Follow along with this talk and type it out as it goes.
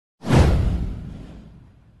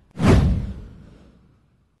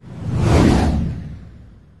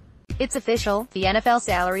It's official, the NFL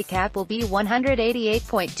salary cap will be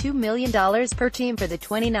 $188.2 million per team for the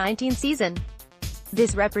 2019 season.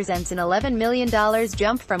 This represents an $11 million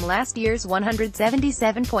jump from last year's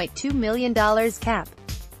 $177.2 million cap.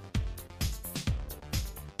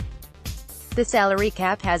 The salary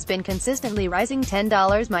cap has been consistently rising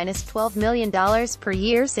 $10-12 million per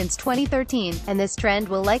year since 2013, and this trend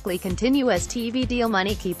will likely continue as TV deal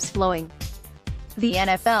money keeps flowing. The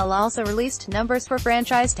NFL also released numbers for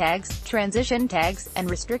franchise tags, transition tags, and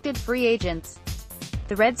restricted free agents.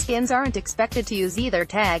 The Redskins aren't expected to use either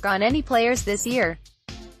tag on any players this year.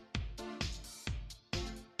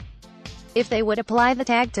 If they would apply the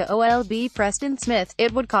tag to OLB Preston Smith,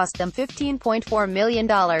 it would cost them $15.4 million.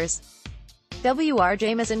 WR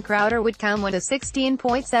Jamison Crowder would come with a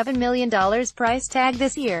 $16.7 million price tag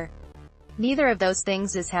this year. Neither of those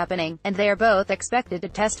things is happening, and they are both expected to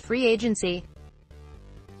test free agency.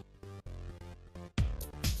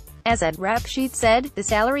 As a rap sheet said, the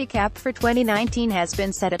salary cap for 2019 has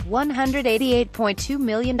been set at $188.2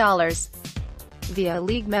 million. Via a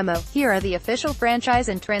league memo, here are the official franchise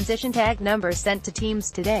and transition tag numbers sent to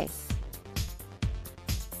teams today.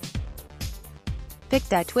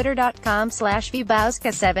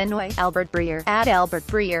 Pic.twitter.com/vbowska7 Albert Breer @Albert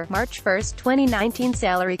Breer. March 1, 2019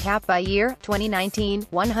 salary cap by year. 2019,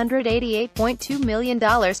 $188.2 million.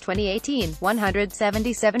 2018,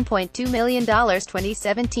 $177.2 million.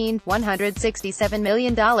 2017, $167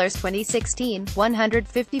 million. 2016,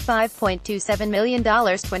 $155.27 million.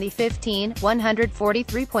 2015,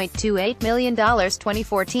 $143.28 million.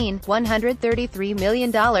 2014, $133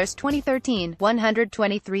 million. 2013,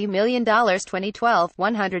 $123 million. 2012,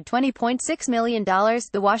 $120.6 million.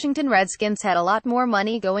 The Washington Redskins had a lot more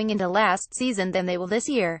money going into last season than they will this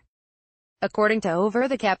year. According to Over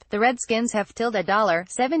the Cap, the Redskins have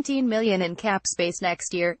 $17 million in cap space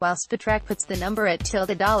next year, while Spotrac puts the number at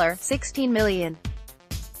 $16 million.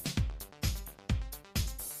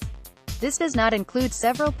 This does not include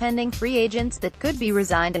several pending free agents that could be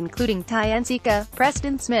resigned, including Ty Ensika,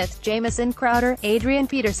 Preston Smith, Jamison Crowder, Adrian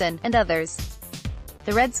Peterson, and others.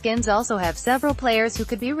 The Redskins also have several players who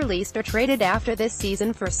could be released or traded after this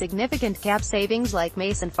season for significant cap savings, like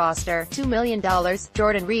Mason Foster, $2 million,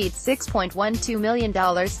 Jordan Reed, $6.12 million,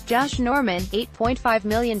 Josh Norman, $8.5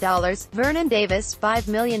 million, Vernon Davis, $5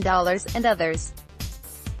 million, and others.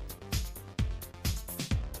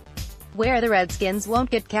 Where the Redskins won't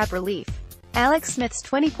get cap relief. Alex Smith's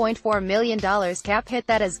 $20.4 million cap hit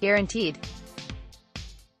that is guaranteed.